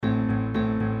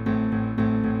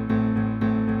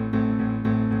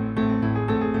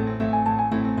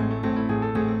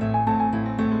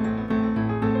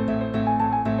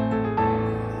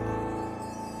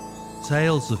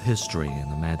Tales of history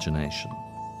and imagination.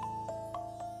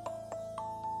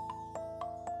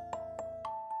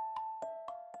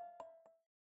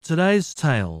 Today's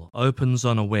tale opens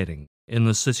on a wedding in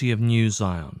the city of New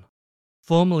Zion,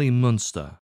 formerly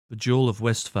Munster, the jewel of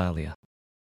Westphalia.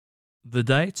 The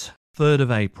date, 3rd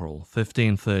of April,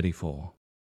 1534.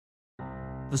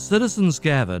 The citizens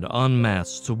gathered en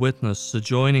masse to witness the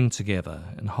joining together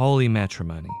in holy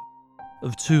matrimony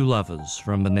of two lovers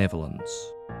from the Netherlands.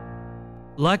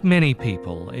 Like many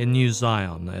people in New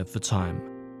Zion at the time,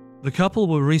 the couple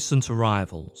were recent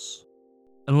arrivals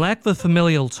and lacked the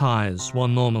familial ties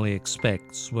one normally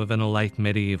expects within a late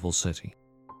medieval city.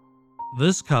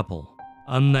 This couple,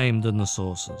 unnamed in the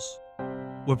sources,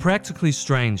 were practically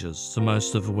strangers to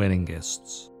most of the wedding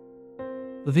guests.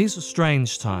 But these are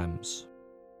strange times,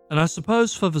 and I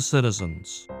suppose for the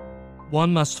citizens,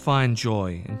 one must find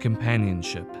joy and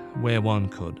companionship where one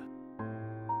could.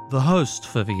 The host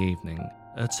for the evening,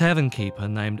 a tavern keeper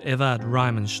named Ewald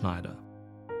Riemenschneider,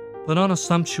 put on a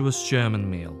sumptuous German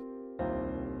meal.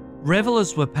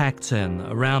 Revelers were packed in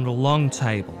around a long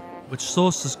table, which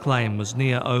sources claim was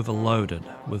near overloaded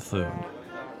with food,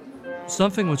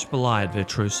 something which belied their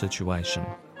true situation.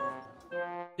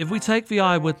 If we take the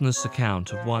eyewitness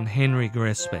account of one Henry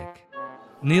Gresbeck,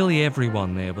 nearly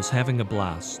everyone there was having a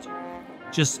blast,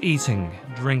 just eating,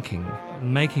 drinking,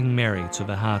 and making merry to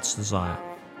their heart's desire.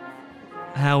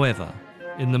 However,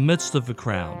 in the midst of the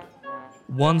crowd,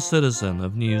 one citizen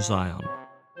of New Zion,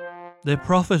 their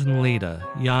prophet and leader,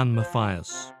 Jan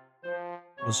Matthias,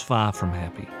 was far from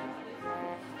happy.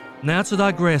 Now to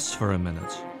digress for a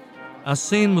minute, our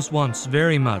scene was once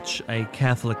very much a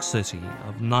Catholic city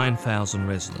of 9,000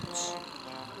 residents,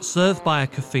 served by a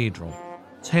cathedral,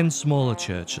 10 smaller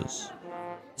churches,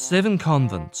 7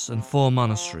 convents and 4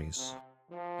 monasteries,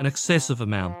 an excessive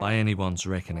amount by anyone's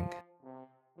reckoning.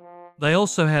 They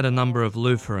also had a number of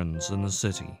Lutherans in the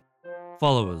city,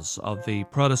 followers of the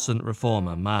Protestant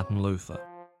reformer Martin Luther,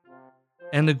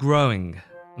 and a growing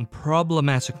and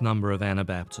problematic number of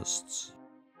Anabaptists.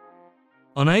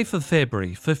 On 8th of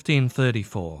February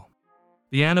 1534,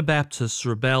 the Anabaptists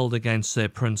rebelled against their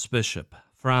Prince Bishop,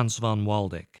 Franz von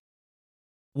Waldeck.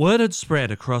 Word had spread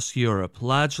across Europe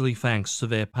largely thanks to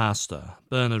their pastor,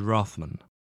 Bernard Rothman.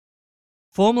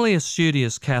 Formerly a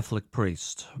studious Catholic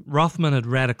priest, Rothman had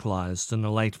radicalized in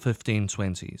the late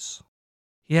 1520s.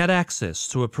 He had access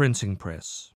to a printing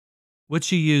press, which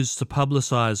he used to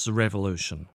publicize the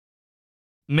revolution.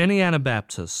 Many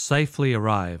Anabaptists safely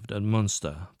arrived at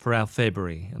Munster throughout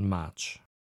February and March.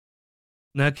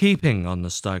 Now keeping on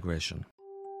this digression,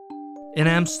 in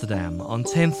Amsterdam on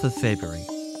 10th of February,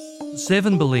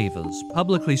 7 believers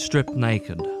publicly stripped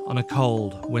naked on a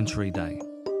cold, wintry day.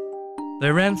 They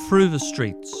ran through the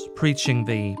streets, preaching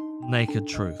the naked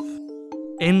truth.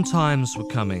 End times were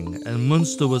coming, and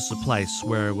Munster was the place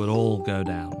where it would all go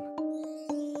down.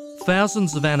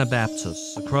 Thousands of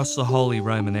Anabaptists across the Holy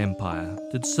Roman Empire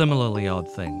did similarly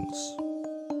odd things.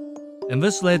 And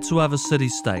this led to other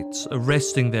city-states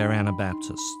arresting their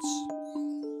Anabaptists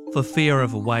for fear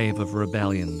of a wave of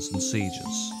rebellions and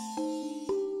sieges.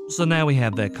 So now we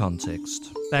have their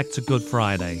context. Back to Good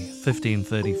Friday,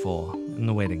 1534, and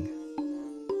the wedding.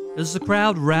 As the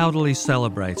crowd rowdily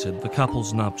celebrated the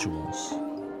couple's nuptials,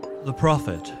 the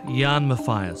prophet, Jan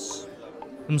Matthias,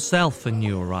 himself a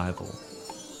new arrival,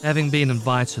 having been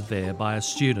invited there by a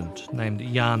student named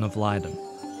Jan of Leiden,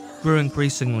 grew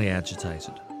increasingly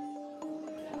agitated.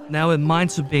 Now it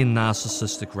might have been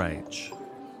narcissistic rage,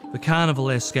 the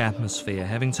carnivalesque atmosphere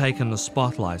having taken the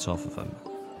spotlight off of him.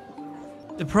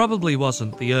 It probably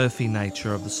wasn't the earthy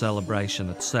nature of the celebration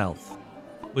itself,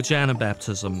 which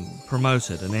Anabaptism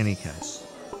promoted in any case.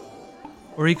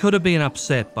 Or he could have been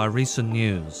upset by recent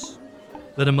news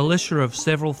that a militia of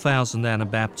several thousand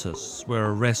Anabaptists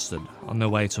were arrested on their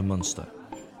way to Munster.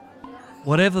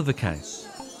 Whatever the case,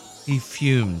 he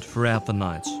fumed throughout the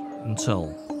night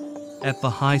until, at the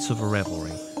height of a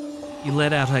revelry, he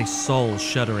let out a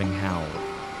soul-shuddering howl,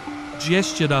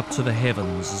 gestured up to the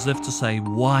heavens as if to say,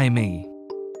 "Why me?"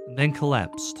 and then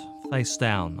collapsed, face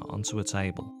down, onto a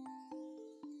table.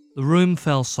 The room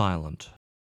fell silent.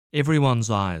 Everyone's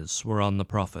eyes were on the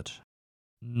prophet.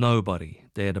 Nobody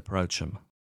dared approach him.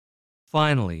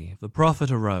 Finally, the prophet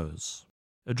arose,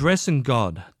 addressing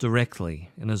God directly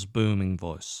in his booming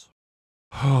voice.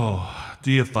 "Oh,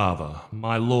 dear Father,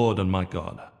 my Lord and my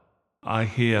God, I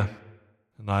hear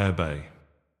and I obey.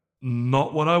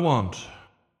 Not what I want,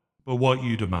 but what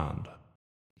you demand."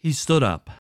 He stood up,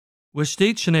 wished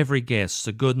each and every guest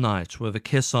a good night with a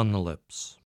kiss on the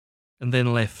lips, and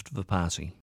then left the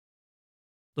party.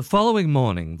 The following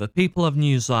morning, the people of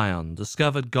New Zion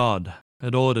discovered God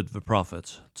had ordered the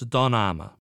prophet to don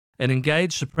armour and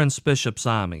engage the Prince Bishop's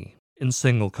army in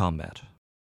single combat.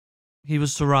 He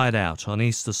was to ride out on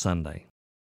Easter Sunday.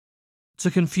 To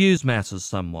confuse matters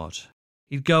somewhat,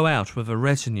 he'd go out with a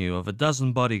retinue of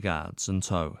 12 bodyguards in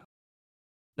tow.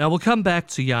 Now we'll come back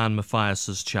to Jan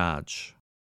Matthias's charge,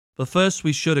 but first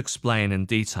we should explain in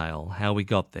detail how we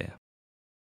got there.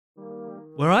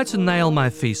 Were I to nail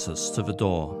my thesis to the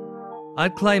door,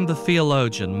 I'd claim the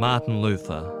theologian Martin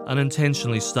Luther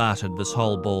unintentionally started this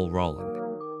whole ball rolling.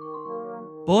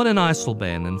 Born in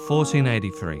Eisleben in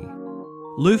 1483,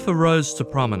 Luther rose to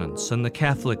prominence in the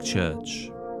Catholic Church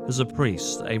as a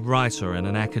priest, a writer and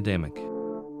an academic.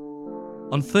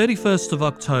 On 31st of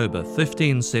October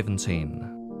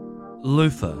 1517,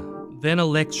 Luther, then a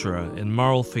lecturer in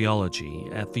moral theology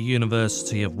at the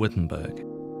University of Wittenberg,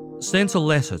 sent a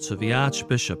letter to the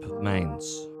Archbishop of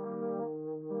Mainz.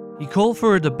 He called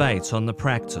for a debate on the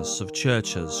practice of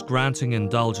churches granting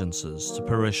indulgences to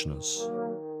parishioners.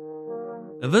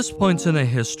 At this point in their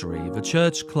history, the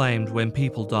Church claimed when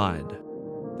people died,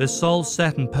 their souls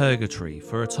sat in purgatory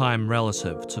for a time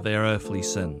relative to their earthly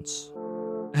sins.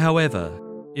 However,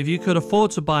 if you could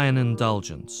afford to buy an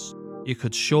indulgence, you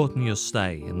could shorten your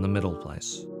stay in the middle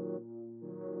place.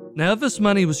 Now, if this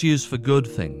money was used for good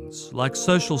things, like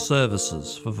social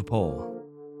services for the poor,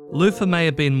 Luther may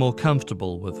have been more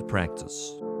comfortable with the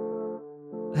practice.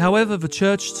 However, the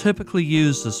Church typically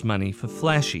used this money for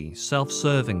flashy,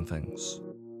 self-serving things.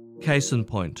 Case in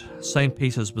point, St.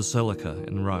 Peter's Basilica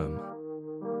in Rome.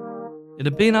 It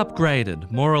had been upgraded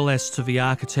more or less to the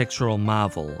architectural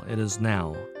marvel it is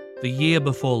now, the year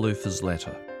before Luther's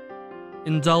letter.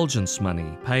 Indulgence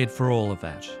money paid for all of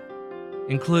that,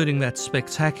 including that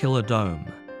spectacular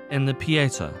dome and the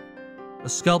Pieta, a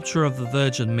sculpture of the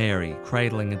Virgin Mary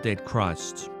cradling a dead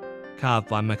Christ, carved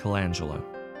by Michelangelo.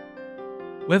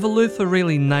 Whether Luther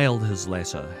really nailed his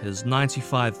letter, his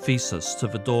 95 thesis to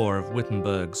the door of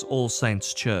Wittenberg's All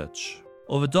Saints Church,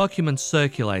 or the documents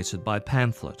circulated by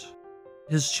pamphlet,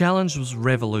 his challenge was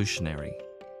revolutionary.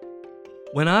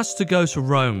 When asked to go to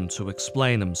Rome to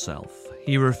explain himself,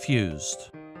 he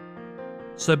refused.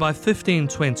 So by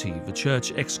 1520, the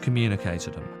Church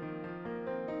excommunicated him.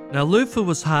 Now, Luther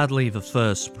was hardly the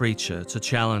first preacher to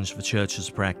challenge the Church's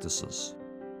practices.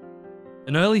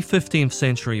 In early 15th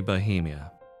century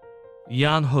Bohemia,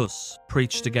 Jan Hus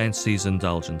preached against these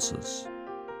indulgences,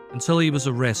 until he was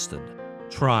arrested,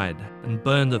 tried, and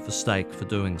burned at the stake for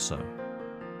doing so.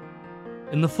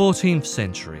 In the 14th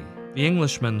century, the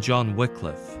Englishman John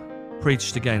Wycliffe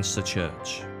preached against the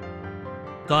Church,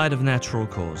 died of natural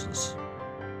causes.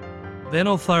 Then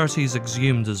authorities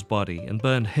exhumed his body and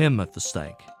burned him at the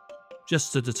stake,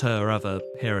 just to deter other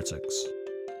heretics.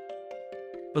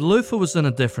 But Luther was in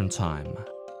a different time,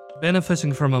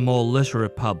 benefiting from a more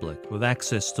literate public with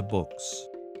access to books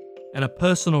and a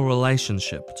personal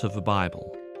relationship to the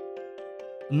Bible.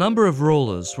 A number of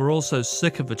rulers were also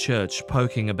sick of the Church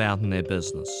poking about in their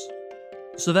business,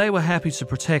 so they were happy to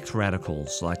protect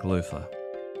radicals like Luther.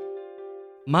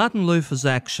 Martin Luther's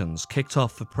actions kicked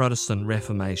off the Protestant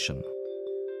Reformation,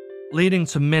 leading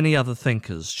to many other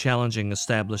thinkers challenging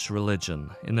established religion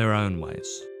in their own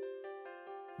ways.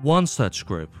 One such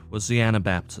group was the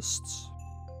Anabaptists.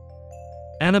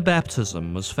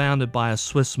 Anabaptism was founded by a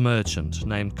Swiss merchant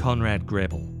named Conrad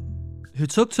Grebel, who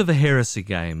took to the heresy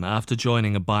game after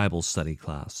joining a Bible study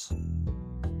class.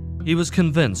 He was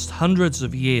convinced hundreds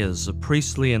of years of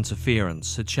priestly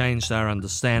interference had changed our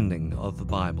understanding of the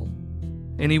Bible,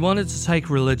 and he wanted to take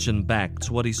religion back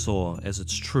to what he saw as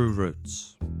its true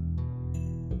roots.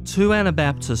 Two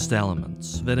Anabaptist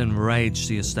elements that enraged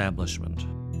the establishment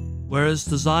were his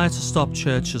desire to stop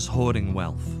churches hoarding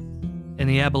wealth and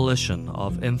the abolition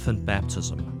of infant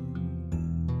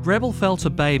baptism. Grebel felt a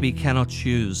baby cannot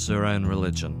choose their own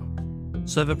religion,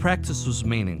 so the practice was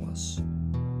meaningless.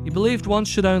 He believed one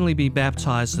should only be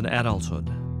baptized in adulthood.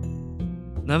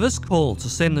 Now, this call to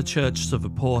send the church to the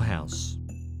poorhouse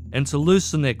and to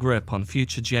loosen their grip on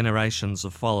future generations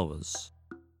of followers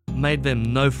made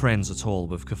them no friends at all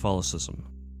with Catholicism.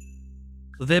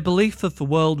 Their belief that the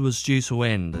world was due to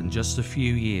end in just a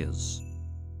few years,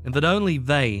 and that only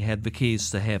they had the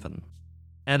keys to heaven,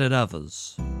 added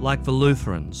others, like the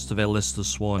Lutherans, to their list of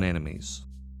sworn enemies.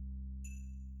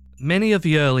 Many of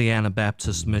the early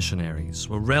Anabaptist missionaries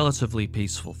were relatively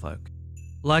peaceful folk,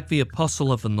 like the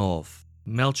Apostle of the North,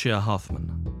 Melchior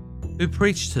Hoffman, who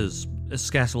preached his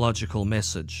eschatological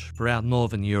message throughout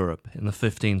northern Europe in the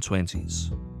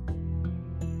 1520s.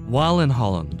 While in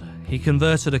Holland, he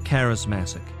converted a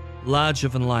charismatic,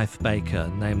 larger-than-life baker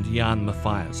named Jan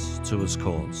Matthias to his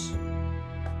cause.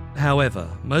 However,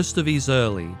 most of these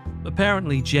early,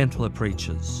 apparently gentler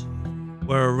preachers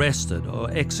were arrested or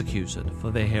executed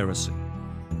for their heresy.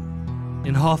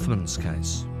 In Hoffmann's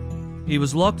case, he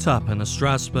was locked up in a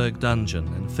Strasbourg dungeon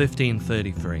in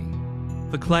 1533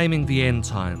 for claiming the end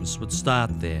times would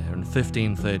start there in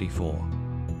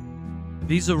 1534.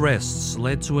 These arrests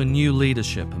led to a new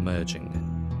leadership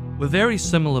emerging, with very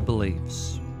similar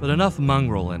beliefs, but enough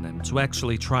mongrel in him to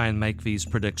actually try and make these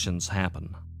predictions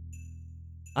happen.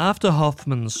 After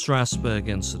Hoffmann's Strasbourg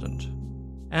incident,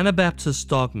 Anabaptist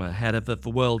dogma had it that the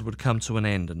world would come to an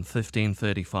end in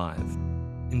 1535,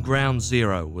 and ground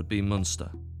zero would be Munster.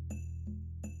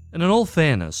 And in all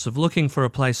fairness of looking for a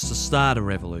place to start a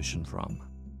revolution from,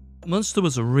 Munster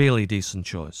was a really decent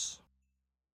choice.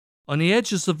 On the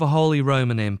edges of the Holy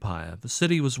Roman Empire, the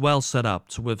city was well set up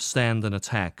to withstand an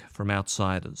attack from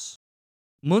outsiders.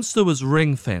 Munster was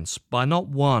ring-fenced by not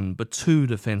one but two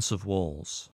defensive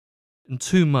walls, and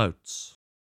two moats,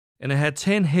 and it had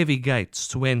 10 heavy gates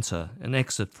to enter and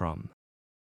exit from,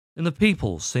 and the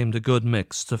people seemed a good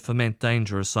mix to foment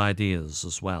dangerous ideas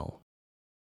as well.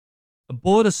 A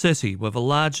border city with a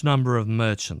large number of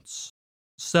merchants,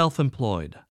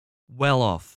 self-employed,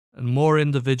 well-off, and more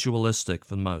individualistic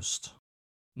than most,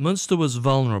 Munster was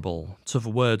vulnerable to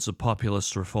the words of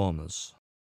populist reformers.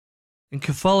 And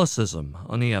Catholicism,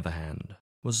 on the other hand,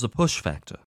 was the push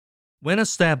factor. When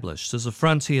established as a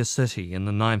frontier city in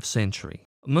the 9th century,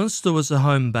 Munster was a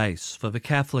home base for the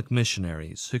Catholic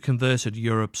missionaries who converted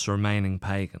Europe's remaining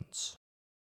pagans.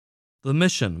 The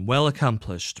mission well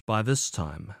accomplished by this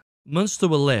time, Munster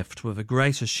were left with a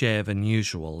greater share than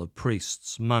usual of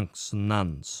priests, monks, and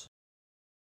nuns.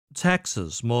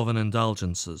 Taxes more than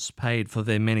indulgences paid for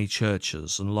their many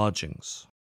churches and lodgings.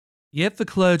 Yet the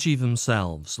clergy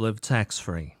themselves lived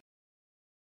tax-free.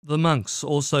 The monks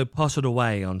also potted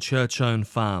away on church-owned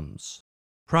farms,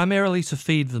 primarily to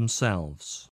feed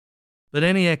themselves, but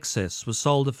any excess was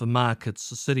sold at the markets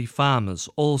the city farmers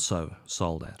also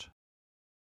sold at.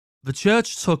 The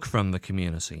church took from the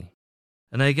community,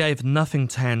 and they gave nothing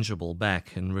tangible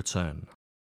back in return.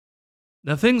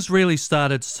 Now things really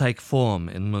started to take form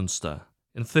in Munster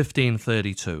in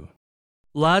 1532,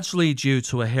 largely due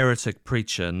to a heretic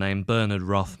preacher named Bernard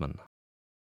Rothman.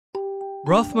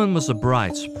 Rothman was a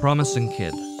bright, promising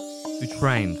kid who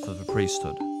trained for the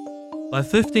priesthood. By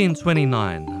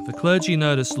 1529, the clergy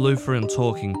noticed Lutheran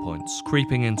talking points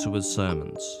creeping into his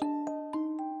sermons.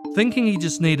 Thinking he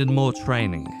just needed more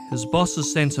training, his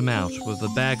bosses sent him out with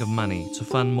a bag of money to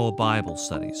fund more Bible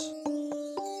studies.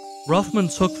 Rothman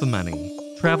took the money,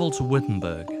 travelled to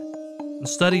Wittenberg, and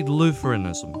studied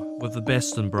Lutheranism with the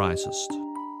best and brightest.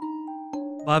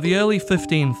 By the early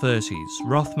 1530s,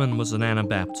 Rothman was an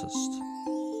Anabaptist.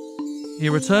 He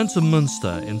returned to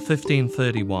Munster in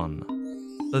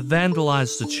 1531, but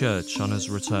vandalised the church on his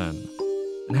return,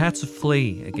 and had to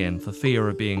flee again for fear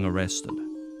of being arrested.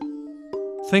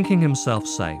 Thinking himself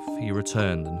safe, he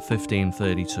returned in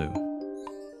 1532.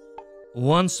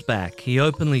 Once back, he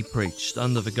openly preached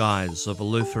under the guise of a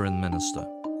Lutheran minister.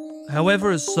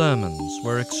 However, his sermons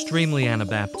were extremely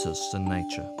Anabaptist in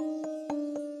nature.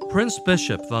 Prince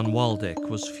Bishop von Waldeck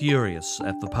was furious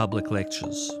at the public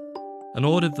lectures and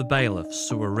ordered the bailiffs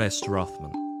to arrest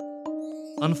Rothman.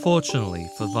 Unfortunately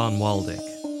for von Waldeck,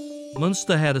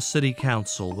 Munster had a city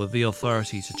council with the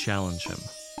authority to challenge him.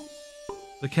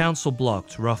 The council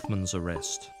blocked Rothman's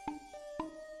arrest.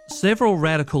 Several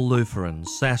radical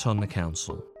Lutherans sat on the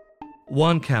council.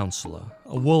 One councillor,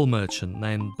 a wool merchant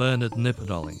named Bernard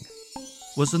Knipperdoling,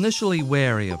 was initially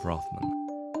wary of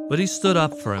Rothman, but he stood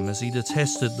up for him as he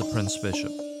detested the Prince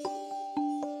Bishop.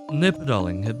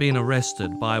 Knipperdoling had been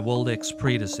arrested by Waldeck's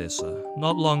predecessor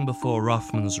not long before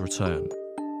Rothman's return,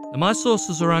 and my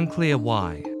sources are unclear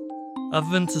why, other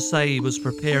than to say he was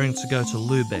preparing to go to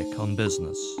Lübeck on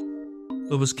business,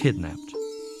 but was kidnapped.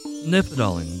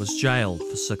 Knipperdoling was jailed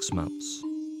for 6 months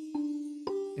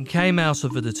and came out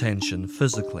of the detention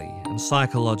physically and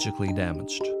psychologically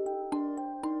damaged.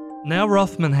 Now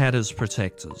Rothman had his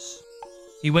protectors.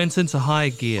 He went into high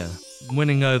gear,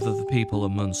 winning over the people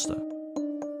of Munster.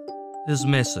 His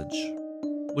message,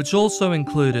 which also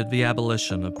included the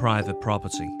abolition of private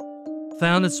property,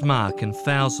 found its mark in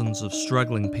thousands of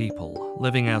struggling people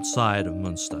living outside of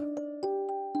Munster.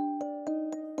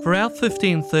 Throughout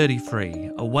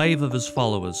 1533, a wave of his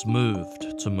followers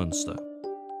moved to Munster.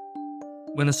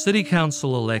 When a city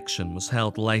council election was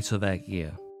held later that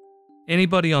year,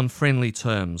 anybody on friendly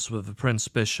terms with the Prince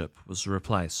Bishop was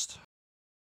replaced.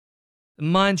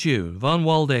 And mind you, von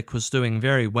Waldeck was doing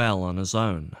very well on his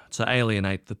own to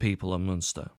alienate the people of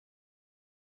Munster.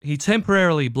 He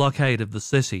temporarily blockaded the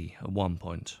city at one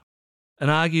point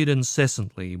and argued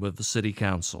incessantly with the city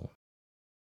council.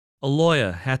 A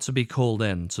lawyer had to be called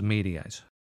in to mediate.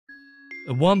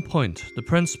 At one point, the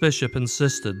Prince Bishop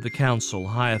insisted the council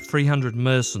hire 300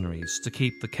 mercenaries to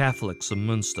keep the Catholics of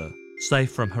Munster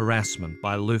safe from harassment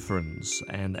by Lutherans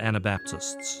and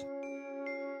Anabaptists.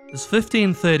 As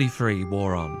 1533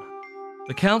 wore on,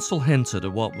 the council hinted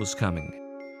at what was coming,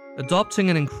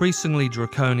 adopting an increasingly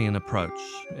draconian approach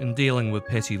in dealing with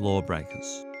petty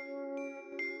lawbreakers.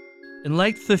 In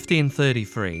late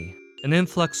 1533, an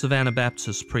influx of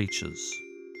Anabaptist preachers,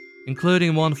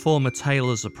 including one former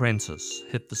tailor's apprentice,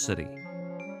 hit the city.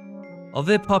 Of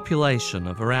their population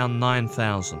of around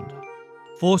 9,000,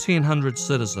 1,400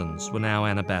 citizens were now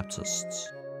Anabaptists.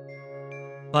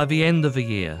 By the end of the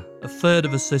year, a third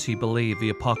of the city believed the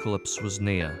apocalypse was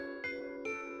near.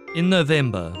 In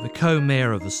November, the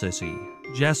co-mayor of the city,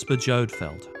 Jasper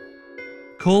Jodefeld,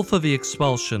 called for the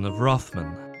expulsion of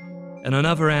Rothman and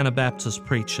another Anabaptist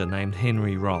preacher named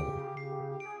Henry Roll.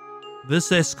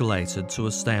 This escalated to a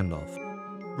standoff,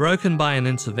 broken by an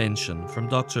intervention from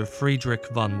Dr. Friedrich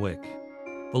von Wick,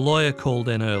 the lawyer called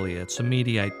in earlier to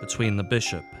mediate between the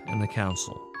bishop and the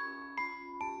council.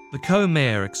 The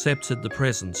co-mayor accepted the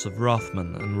presence of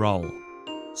Rothman and Roll,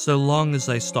 so long as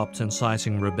they stopped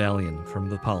inciting rebellion from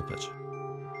the pulpit.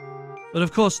 But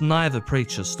of course neither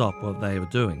preacher stopped what they were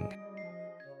doing.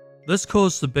 This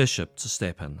caused the bishop to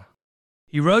step in.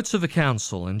 He wrote to the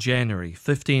council in January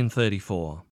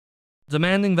 1534,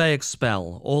 demanding they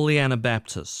expel all the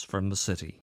Anabaptists from the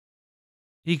city.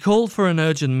 He called for an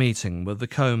urgent meeting with the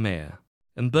co-mayor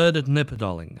in Bernard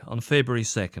Nipperdoling on February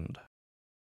 2nd.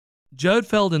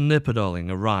 Jodefeld and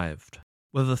Nipperdoling arrived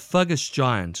with a thuggish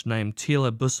giant named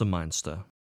Tila Bussemeinster,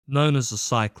 known as the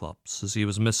Cyclops, as he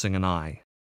was missing an eye.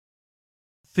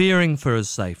 Fearing for his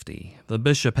safety, the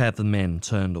bishop had the men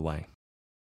turned away.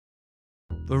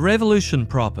 The revolution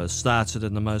proper started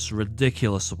in the most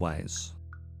ridiculous of ways.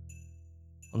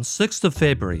 On 6th of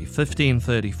February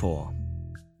 1534,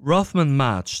 Rothman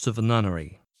marched to the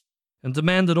nunnery and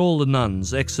demanded all the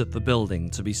nuns exit the building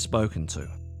to be spoken to.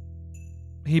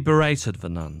 He berated the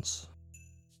nuns.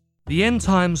 The end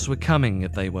times were coming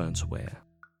if they weren't aware.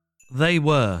 They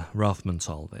were, Rothman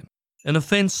told them, an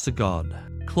offence to God,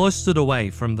 cloistered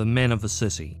away from the men of the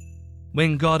city,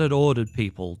 when God had ordered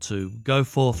people to go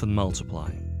forth and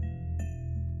multiply.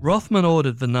 Rothman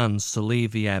ordered the nuns to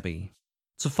leave the abbey,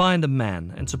 to find a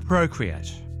man and to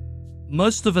procreate.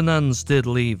 Most of the nuns did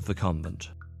leave the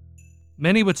convent.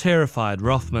 Many were terrified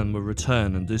Rothman would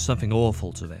return and do something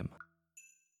awful to them.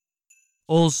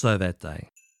 Also that day,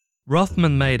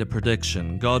 Rothman made a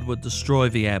prediction God would destroy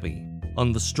the abbey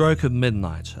on the stroke of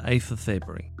midnight, 8th of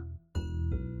February.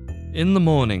 In the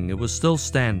morning it was still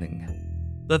standing,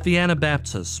 but the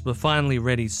Anabaptists were finally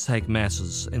ready to take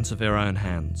matters into their own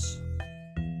hands.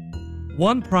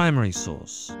 One primary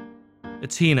source, a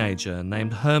teenager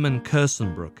named Herman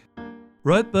Kirstenbrook,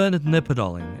 wrote Bernard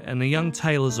Nipperdoling and a young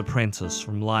tailor's apprentice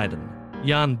from Leiden,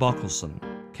 Jan Bockelson,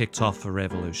 kicked off the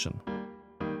revolution.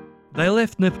 They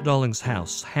left Nipperdoling's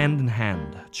house hand in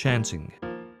hand, chanting,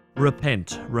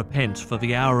 "Repent, repent, for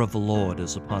the hour of the Lord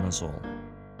is upon us all."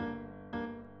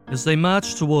 As they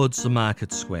marched towards the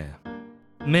market square,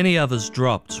 many others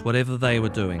dropped whatever they were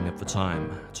doing at the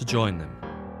time to join them.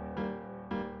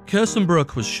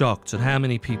 Kirstenbrook was shocked at how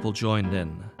many people joined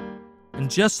in,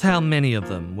 and just how many of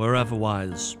them were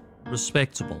otherwise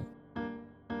respectable.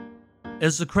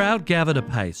 As the crowd gathered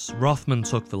apace, Rothman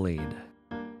took the lead.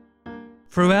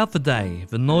 Throughout the day,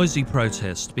 the noisy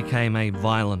protest became a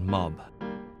violent mob.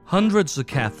 Hundreds of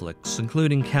Catholics,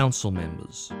 including council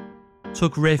members,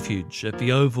 took refuge at the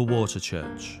Overwater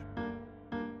Church.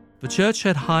 The church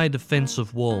had high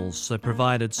defensive walls that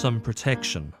provided some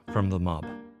protection from the mob.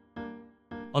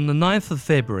 On the 9th of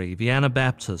February, the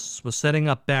Anabaptists were setting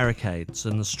up barricades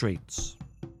in the streets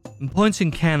and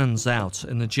pointing cannons out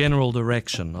in the general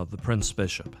direction of the Prince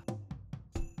Bishop.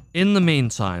 In the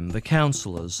meantime, the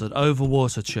councillors at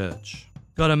Overwater Church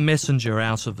got a messenger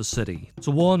out of the city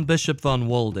to warn Bishop von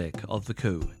Waldeck of the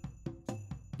coup.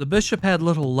 The bishop had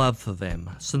little love for them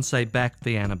since they backed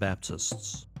the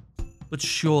Anabaptists, but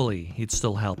surely he'd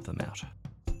still help them out.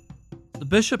 The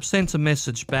bishop sent a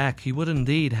message back he would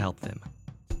indeed help them,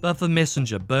 but the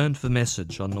messenger burned the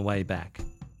message on the way back.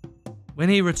 When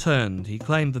he returned, he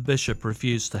claimed the bishop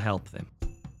refused to help them.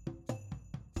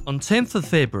 On 10th of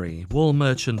February, wool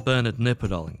merchant Bernard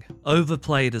Nipperdoling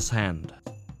overplayed his hand,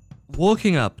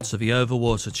 walking up to the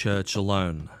Overwater Church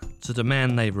alone to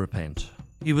demand they repent.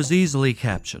 He was easily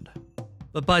captured,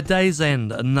 but by day's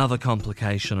end another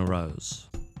complication arose.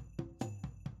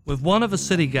 With one of the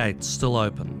city gates still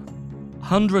open,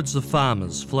 hundreds of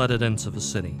farmers flooded into the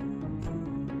city.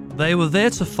 They were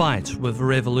there to fight with the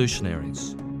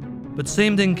revolutionaries, but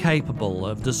seemed incapable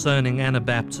of discerning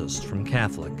Anabaptist from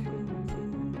Catholic.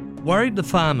 Worried the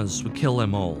farmers would kill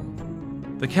them all,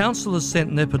 the councillors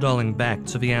sent Nipperdoling back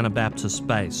to the Anabaptist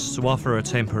base to offer a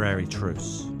temporary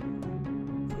truce.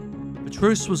 The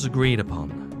truce was agreed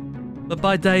upon, but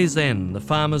by day's end the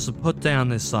farmers had put down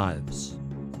their scythes.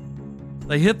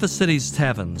 They hit the city's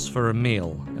taverns for a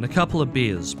meal and a couple of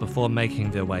beers before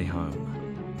making their way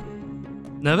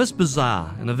home. Now this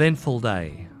bizarre and eventful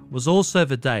day was also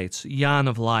the date Jan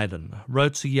of Leiden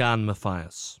wrote to Jan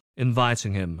Matthias,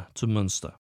 inviting him to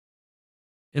Münster.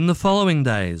 In the following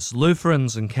days,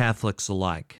 Lutherans and Catholics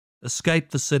alike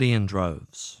escaped the city in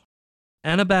droves.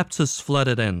 Anabaptists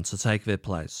flooded in to take their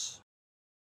place.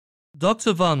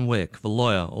 Dr. von Wick, the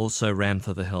lawyer, also ran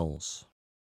for the hills.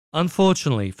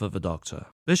 Unfortunately for the doctor,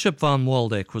 Bishop von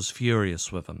Waldeck was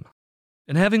furious with him.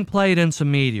 And having played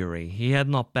intermediary, he had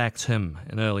not backed him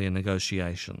in earlier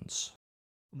negotiations.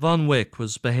 Von Wick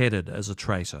was beheaded as a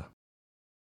traitor.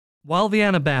 While the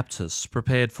Anabaptists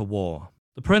prepared for war,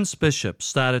 the Prince Bishop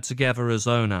started to gather his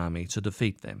own army to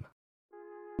defeat them.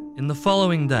 In the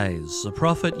following days, the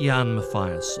prophet Jan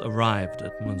Matthias arrived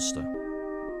at Münster.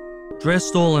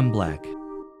 Dressed all in black,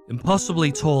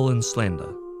 impossibly tall and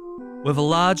slender, with a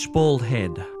large bald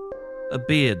head, a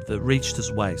beard that reached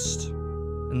his waist,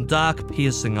 and dark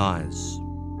piercing eyes,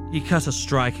 he cut a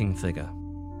striking figure.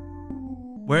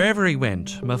 Wherever he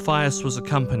went, Matthias was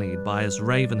accompanied by his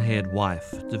raven-haired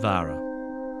wife, Devara.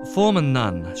 A former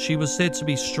nun, she was said to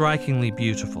be strikingly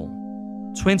beautiful,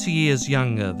 20 years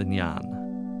younger than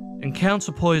Jan, and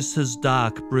counterpoised his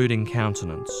dark, brooding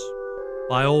countenance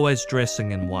by always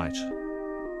dressing in white.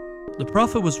 The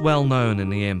prophet was well known in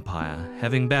the empire,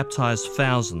 having baptized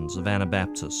thousands of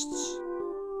Anabaptists,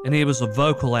 and he was a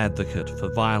vocal advocate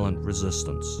for violent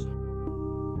resistance.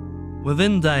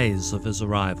 Within days of his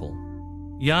arrival,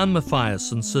 Jan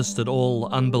Matthias insisted all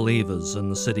unbelievers in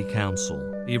the city council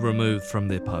be removed from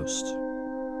their post.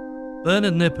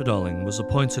 Bernard Nipperdoling was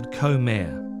appointed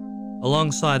co-mayor,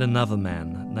 alongside another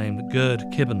man named Gerd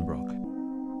Kibbenbroek.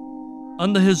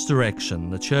 Under his direction,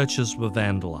 the churches were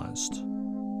vandalized,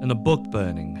 and a book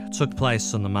burning took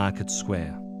place in the market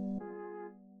square.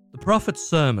 The prophet's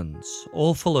sermons,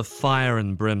 all full of fire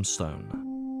and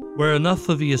brimstone, were enough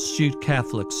for the astute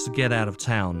Catholics to get out of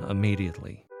town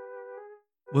immediately.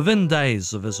 Within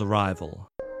days of his arrival,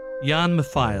 Jan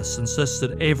Matthias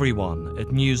insisted everyone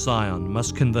at New Zion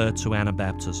must convert to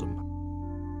Anabaptism.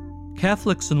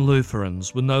 Catholics and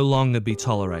Lutherans would no longer be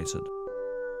tolerated.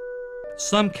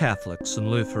 Some Catholics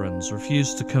and Lutherans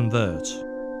refused to convert,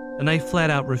 and they flat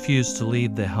out refused to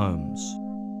leave their homes.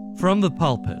 From the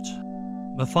pulpit,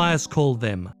 Matthias called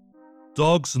them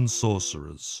dogs and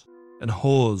sorcerers, and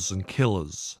whores and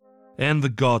killers, and the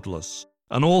godless,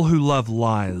 and all who love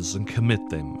lies and commit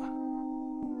them.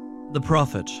 The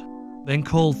prophet then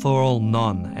called for all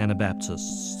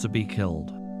non-Anabaptists to be killed.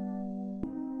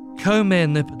 Co-mayor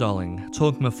Nipperdoling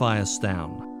talked Matthias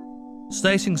down,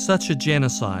 stating such a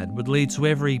genocide would lead to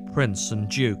every prince and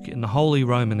duke in the Holy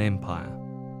Roman Empire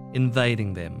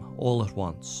invading them all at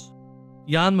once.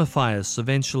 Jan Matthias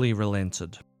eventually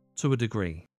relented, to a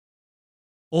degree.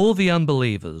 All the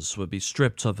unbelievers would be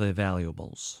stripped of their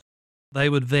valuables. They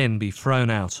would then be thrown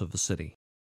out of the city.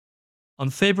 On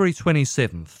February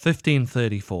 27,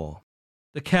 1534,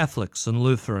 the Catholics and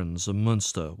Lutherans of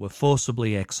Münster were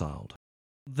forcibly exiled.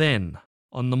 Then,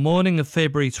 on the morning of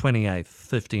February 28,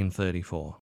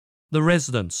 1534, the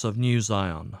residents of New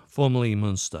Zion, formerly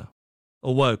Münster,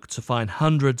 awoke to find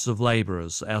hundreds of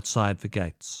labourers outside the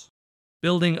gates,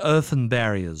 building earthen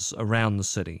barriers around the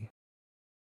city.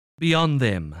 Beyond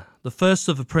them, the first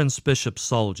of the Prince Bishop's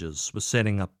soldiers was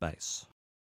setting up base.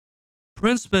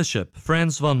 Prince Bishop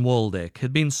Franz von Waldeck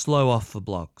had been slow off the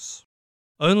blocks,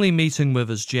 only meeting with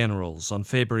his generals on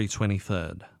February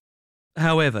 23rd.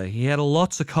 However, he had a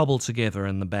lot to cobble together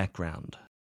in the background.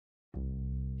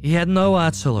 He had no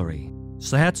artillery,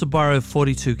 so had to borrow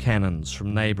 42 cannons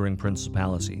from neighbouring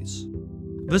principalities.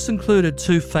 This included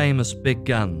two famous big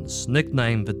guns,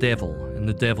 nicknamed the Devil and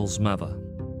the Devil's Mother.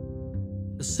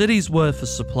 A city's worth of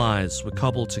supplies were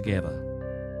cobbled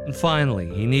together, and finally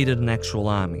he needed an actual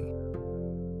army.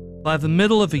 By the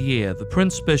middle of the year, the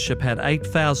Prince Bishop had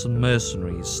 8,000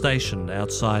 mercenaries stationed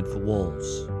outside the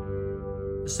walls.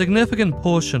 A significant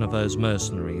portion of those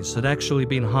mercenaries had actually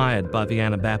been hired by the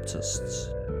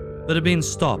Anabaptists, but had been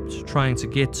stopped trying to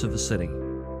get to the city.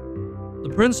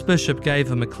 The Prince Bishop gave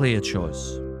them a clear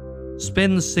choice: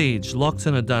 spend the siege locked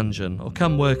in a dungeon or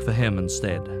come work for him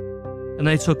instead, and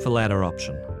they took the latter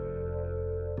option.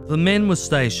 The men were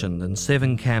stationed in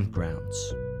 7 campgrounds,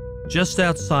 just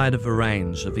outside of the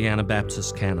range of the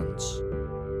Anabaptist cannons.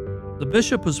 The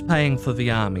bishop was paying for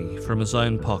the army from his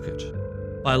own pocket,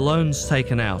 by loans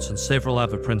taken out in several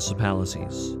other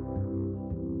principalities,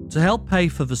 To help pay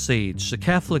for the siege, the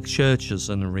Catholic churches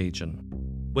in the region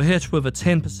were hit with a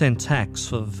 10% tax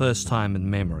for the first time in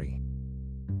memory.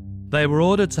 They were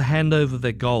ordered to hand over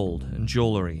their gold and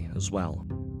jewellery as well.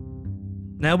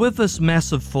 Now with this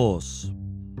massive force,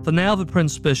 for now the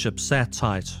Prince Bishop sat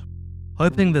tight,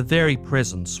 hoping their very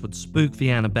presence would spook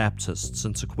the Anabaptists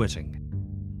into quitting.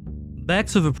 Back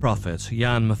to the prophet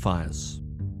Jan Matthias.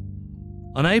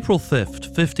 On April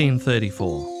 5th,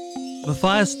 1534,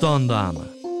 Matthias donned armour,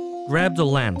 grabbed a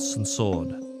lance and sword,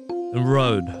 and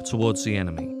rode towards the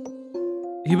enemy.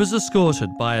 He was escorted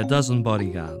by a dozen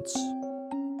bodyguards.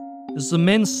 As the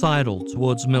men sidled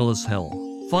towards Miller's Hill,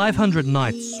 500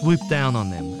 knights swooped down on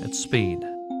them at speed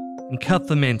and cut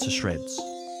the men to shreds.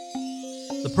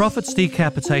 The prophet's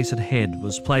decapitated head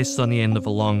was placed on the end of a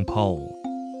long pole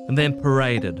and then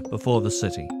paraded before the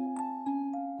city.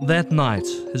 That night,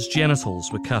 his genitals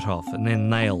were cut off and then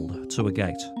nailed to a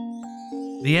gate.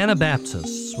 The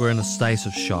Anabaptists were in a state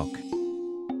of shock.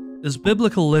 As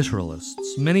biblical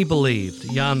literalists, many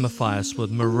believed Jan Matthias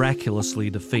would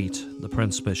miraculously defeat the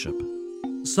Prince Bishop.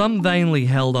 Some vainly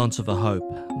held on to the hope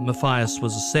Matthias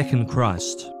was a second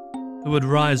Christ who would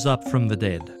rise up from the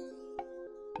dead.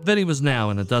 That he was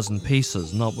now in a dozen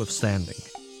pieces notwithstanding.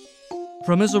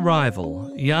 From his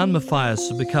arrival, Jan Matthias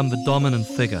had become the dominant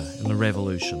figure in the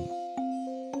revolution.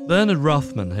 Bernard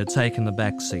Rothman had taken the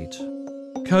back seat.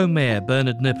 Co-mayor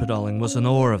Bernard Nipperdoling was in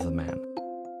awe of the man.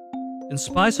 In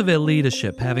spite of their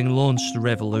leadership having launched the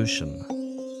revolution,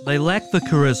 they lacked the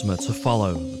charisma to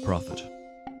follow the prophet.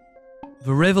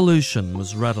 The revolution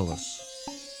was rudderless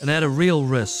and at a real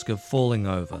risk of falling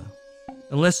over,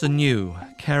 unless a new,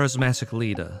 charismatic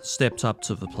leader stepped up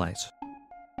to the plate.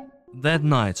 That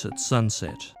night at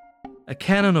sunset, a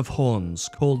cannon of horns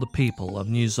called the people of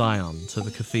New Zion to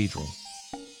the cathedral.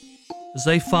 As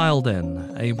they filed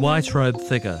in, a white-robed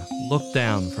figure looked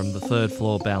down from the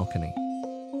third-floor balcony.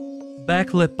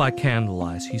 Backlit by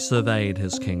candlelight, he surveyed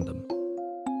his kingdom.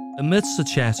 Amidst the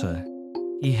chatter,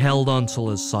 he held on to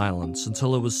his silence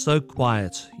until it was so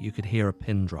quiet you could hear a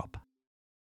pin drop.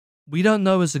 We don't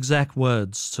know his exact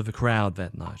words to the crowd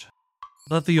that night,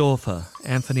 but the author,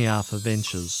 Anthony Arthur,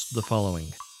 ventures the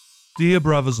following. Dear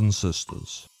brothers and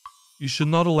sisters, you should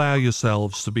not allow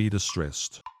yourselves to be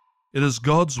distressed. It is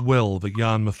God's will that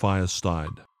Jan Matthias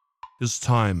died. His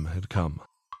time had come.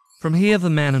 From here the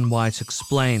man in white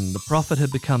explained the prophet had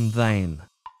become vain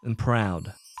and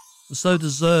proud, and so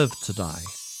deserved to die.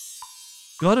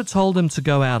 God had told him to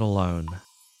go out alone,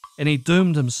 and he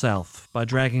doomed himself by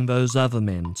dragging those other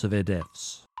men to their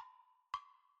deaths.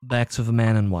 Back to the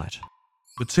man in white.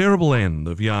 The terrible end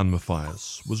of Jan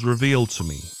Matthias was revealed to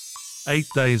me 8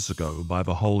 days ago by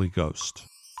the Holy Ghost.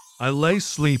 I lay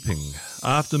sleeping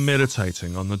after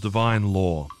meditating on the divine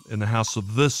law in the house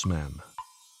of this man,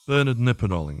 Bernard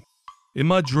Nipperdoling. In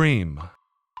my dream,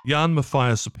 Jan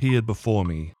Matthias appeared before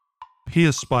me,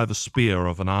 pierced by the spear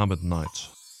of an armoured knight.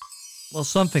 Well,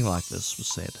 something like this was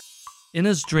said. In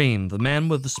his dream, the man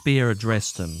with the spear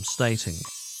addressed him, stating,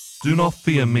 Do not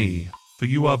fear me, for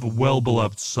you are the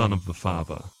well-beloved Son of the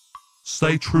Father.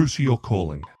 Stay true to your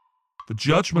calling. The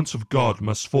judgment of God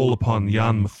must fall upon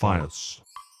Jan Matthias.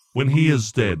 When he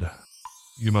is dead,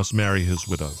 you must marry his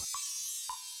widow.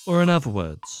 Or in other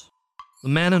words, the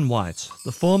man in white,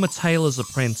 the former tailor's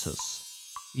apprentice,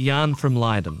 Jan from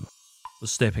Leiden, was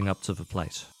stepping up to the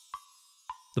plate.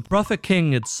 The prophet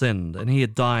king had sinned, and he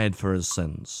had died for his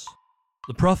sins.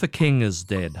 The prophet king is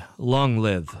dead. Long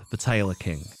live the tailor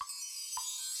king.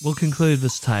 We'll conclude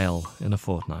this tale in a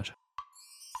fortnight.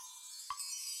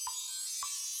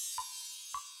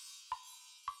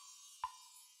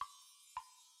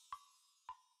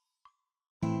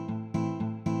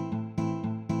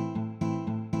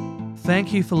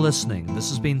 Thank you for listening. This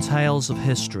has been Tales of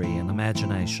History and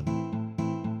Imagination.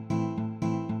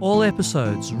 All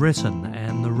episodes written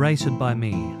and narrated by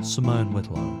me, Simone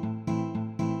Whitlow.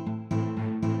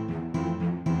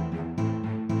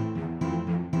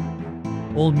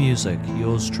 All music,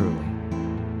 yours truly.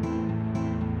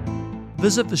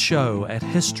 Visit the show at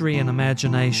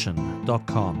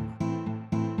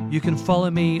historyandimagination.com. You can follow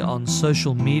me on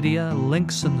social media,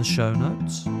 links in the show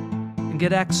notes, and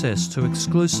get access to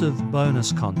exclusive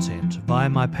bonus content via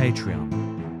my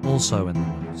Patreon, also in the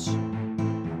notes.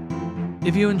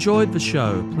 If you enjoyed the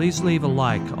show, please leave a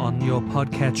like on your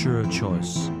podcatcher of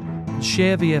choice and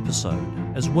share the episode,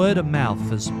 as word of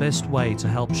mouth is the best way to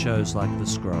help shows like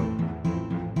this grow.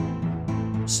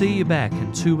 See you back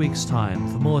in 2 weeks' time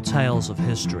for more tales of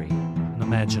history and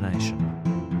imagination.